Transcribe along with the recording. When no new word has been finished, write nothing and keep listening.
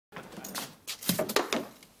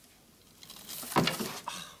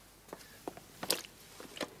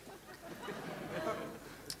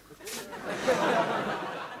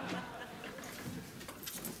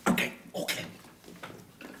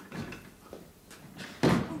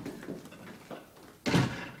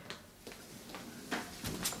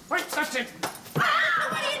it! Ah,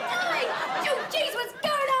 what are you doing? Oh, jeez, what's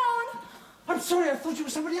going on? I'm sorry, I thought you were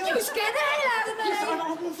somebody else. You scared the hell out of me. Yes,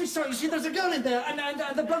 I'm awfully sorry. You see, there's a girl in there, and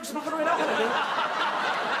the bloke's not going to enough.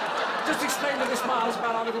 Just explain to Miss Miles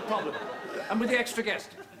about our little problem. And with the extra guest,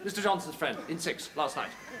 Mr. Johnson's friend, in 6, last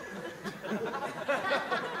night.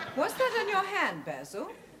 What's that on your hand,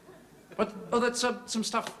 Basil? What? Oh, that's some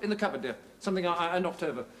stuff in the cupboard, dear. Something I knocked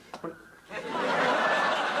over.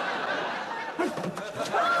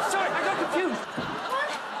 Sorry, I got confused. What?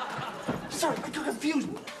 Sorry, I got confused.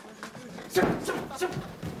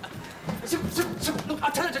 Look,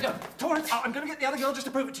 I'll tell her to go. Torrance, I'm going to get the other girl just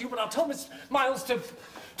to prove it to you, but I'll tell Miss Miles to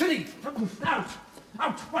leave. Out.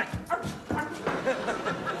 Right. Out.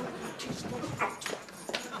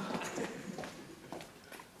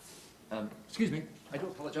 Excuse me. I do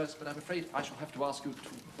apologise, but I'm afraid I shall have to ask you to...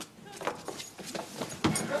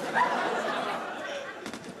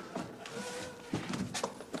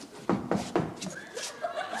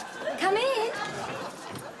 Come in.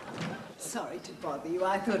 Sorry to bother you.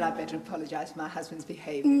 I thought I'd better apologise for my husband's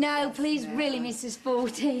behaviour. No, please, really, Mrs.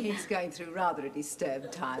 Fawlty. He's going through rather a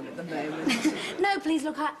disturbed time at the moment. No, please,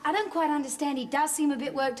 look, I don't quite understand. He does seem a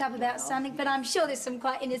bit worked up about something, but I'm sure there's some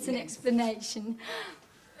quite innocent explanation.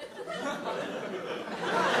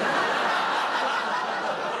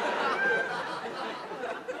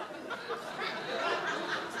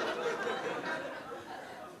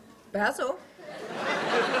 Basil?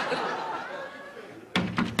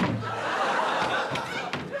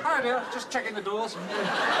 Hi, dear. Just checking the doors.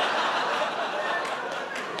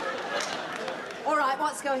 All right,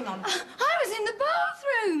 what's going on? I was in the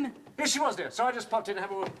bathroom. Yes, she was, dear. So I just popped in to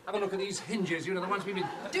have a look at these hinges, you know, the ones we've been...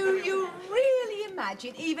 Do you really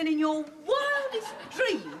imagine, even in your wildest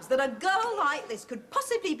dreams, that a girl like this could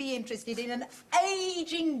possibly be interested in an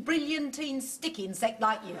ageing, brilliantine stick insect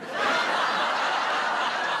like you?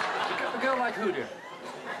 A girl like who, dear?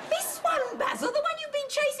 This one, Basil, the one you've been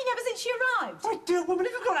chasing ever since she arrived. Oh, dear, woman,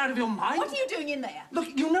 have you gone out of your mind? What are you doing in there? Look,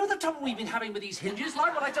 you know the trouble we've been having with these hinges,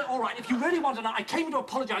 right? Well, all right, if you really want to know, I came to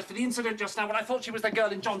apologise for the incident just now when I thought she was the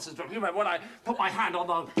girl in Johnson's room. You remember when I put my hand on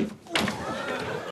the...